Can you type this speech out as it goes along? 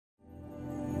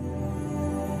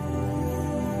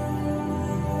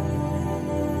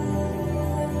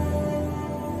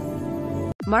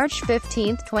March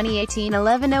 15, 2018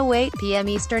 11:08 p.m.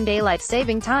 Eastern Daylight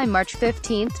Saving Time March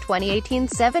 15, 2018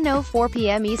 7:04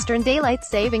 p.m. Eastern Daylight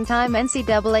Saving Time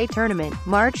NCAA Tournament,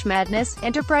 March Madness,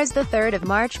 Enterprise. The 3rd of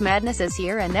March Madness is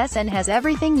here and SN has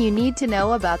everything you need to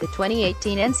know about the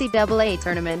 2018 NCAA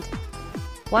Tournament.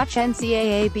 Watch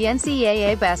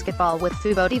NCAA basketball with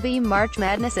Fubo TV. March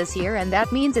Madness is here and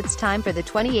that means it's time for the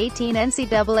 2018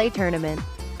 NCAA Tournament.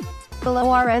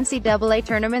 Below are NCAA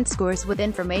Tournament scores with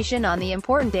information on the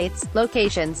important dates,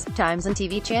 locations, times and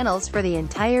TV channels for the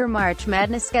entire March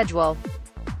Madness schedule.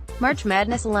 March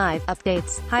Madness Live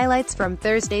updates, highlights from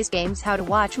Thursday's games. How to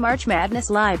watch March Madness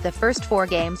live. The first 4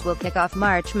 games will kick off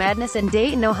March Madness in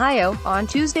Dayton, Ohio, on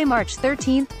Tuesday, March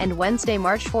 13th, and Wednesday,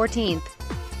 March 14th.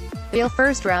 The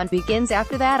first round begins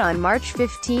after that on March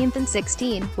 15th and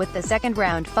 16th, with the second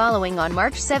round following on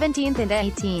March 17th and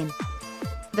 18th.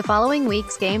 The following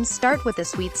week's games start with the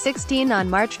Sweet 16 on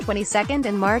March 22nd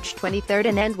and March 23rd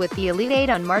and end with the Elite 8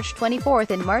 on March 24th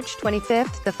and March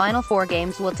 25th. The final 4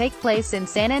 games will take place in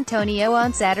San Antonio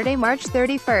on Saturday, March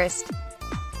 31st.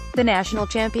 The National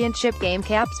Championship game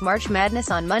caps March Madness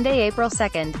on Monday, April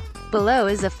 2nd. Below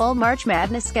is a full March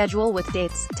Madness schedule with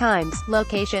dates, times,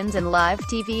 locations and live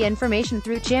TV information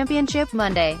through Championship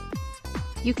Monday.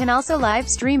 You can also live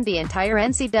stream the entire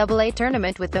NCAA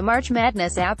tournament with the March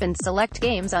Madness app and select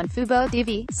games on Fubo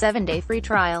TV, 7-day free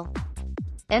trial.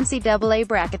 NCAA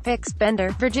Bracket Picks: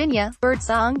 Bender, Virginia;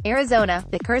 Birdsong, Arizona;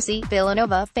 DeCourcy,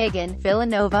 Villanova; Fagan,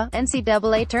 Villanova.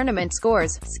 NCAA Tournament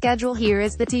scores. Schedule. Here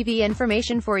is the TV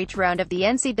information for each round of the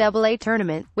NCAA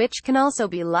Tournament, which can also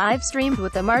be live streamed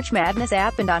with the March Madness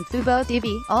app and on Fubo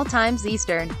TV, all times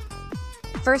Eastern.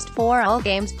 First 4 all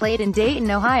games played in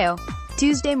Dayton, Ohio.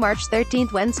 Tuesday, March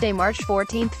 13th, Wednesday, March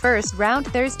 14th, first round,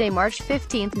 Thursday, March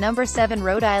 15th, number 7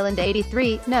 Rhode Island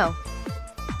 83, no.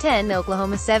 10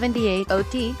 Oklahoma 78,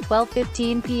 OT,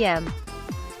 12:15 p.m.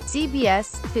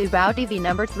 CBS, Fubo TV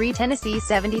number 3 Tennessee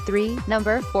 73,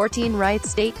 number 14 Wright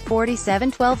State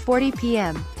 47, 12:40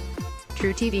 p.m.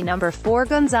 True TV number 4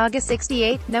 Gonzaga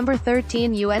 68, number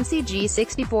 13 UNCG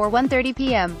 64, 1:30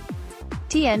 p.m.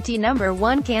 TNT number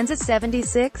 1 Kansas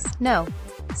 76, no.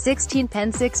 16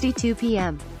 Penn 62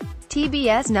 p.m.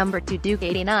 TBS number 2 Duke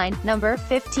 89, number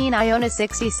 15 Iona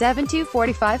 67,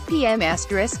 2:45 p.m.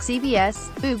 CBS,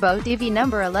 Fubo TV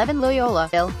number 11 Loyola,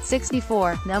 Ill,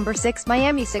 64, number 6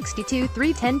 Miami 62,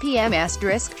 3:10 p.m.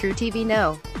 True TV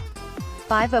no.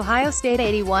 5 Ohio State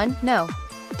 81, no.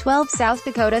 12 South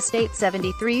Dakota State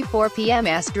 73, 4 p.m.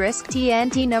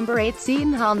 TNT number 8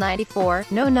 Seton Hall 94,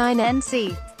 no. 9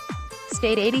 NC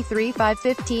State 83,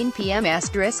 5:15 p.m.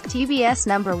 TBS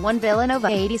number 1 Villanova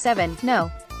 87,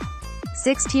 no.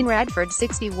 16 Radford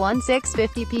 61,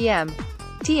 6:50 p.m.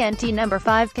 TNT number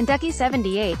 5 Kentucky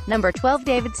 78, number 12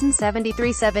 Davidson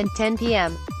 73, 7:10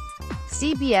 p.m.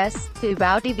 CBS,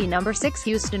 Fubo TV number 6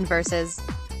 Houston vs.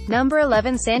 number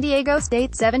 11 San Diego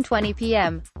State 7:20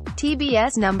 p.m.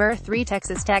 TBS number 3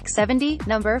 Texas Tech 70,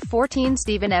 number 14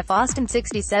 Stephen F. Austin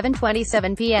 67,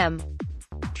 27 p.m.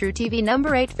 True TV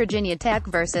number 8 Virginia Tech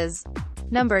vs.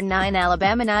 number 9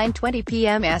 Alabama 9:20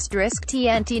 p.m.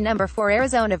 TNT number 4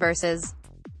 Arizona vs.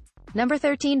 number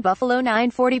 13 Buffalo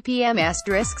 9:40 p.m.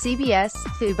 CBS,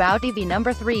 Fubo TV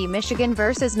number 3 Michigan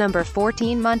vs. number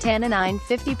 14 Montana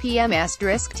 9:50 p.m.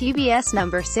 TBS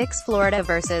number 6 Florida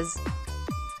vs.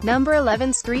 number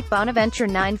 11 Street Bonaventure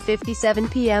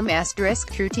 9:57 p.m.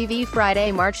 True TV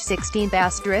Friday, March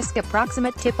 16th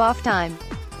approximate tip-off time.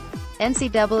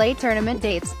 NCAA Tournament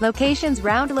dates, locations.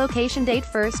 Round location date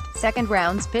first, second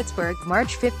rounds Pittsburgh,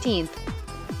 March 15th,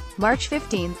 March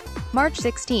 15th, March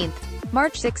 16th,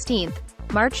 March 16th,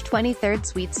 March 23rd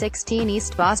Sweet 16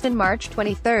 East Boston March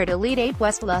 23rd Elite 8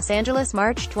 West Los Angeles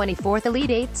March 24th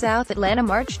Elite 8 South Atlanta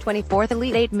March 24th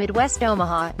Elite 8 Midwest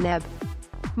Omaha, Neb.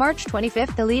 March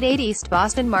 25th Elite 8 East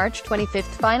Boston March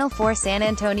 25th Final 4 San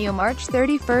Antonio March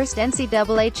 31st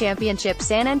NCAA Championship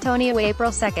San Antonio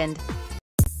April 2nd.